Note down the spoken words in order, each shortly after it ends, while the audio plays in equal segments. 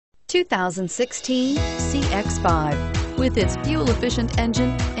2016 CX-5. With its fuel-efficient engine,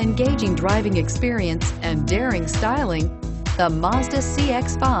 engaging driving experience, and daring styling, the Mazda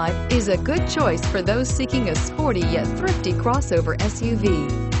CX-5 is a good choice for those seeking a sporty yet thrifty crossover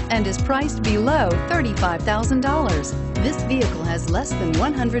SUV and is priced below $35,000. This vehicle has less than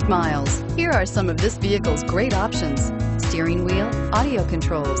 100 miles. Here are some of this vehicle's great options: steering wheel audio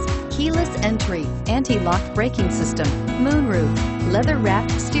controls, keyless entry, anti-lock braking system, moonroof,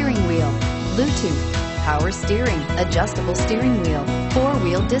 leather-wrapped steering wheel, Bluetooth, power steering, adjustable steering wheel,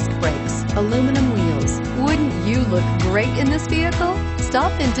 four-wheel disc brakes, aluminum wheels. Wouldn't you look great in this vehicle?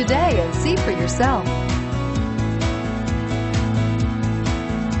 Stop in today and see for yourself.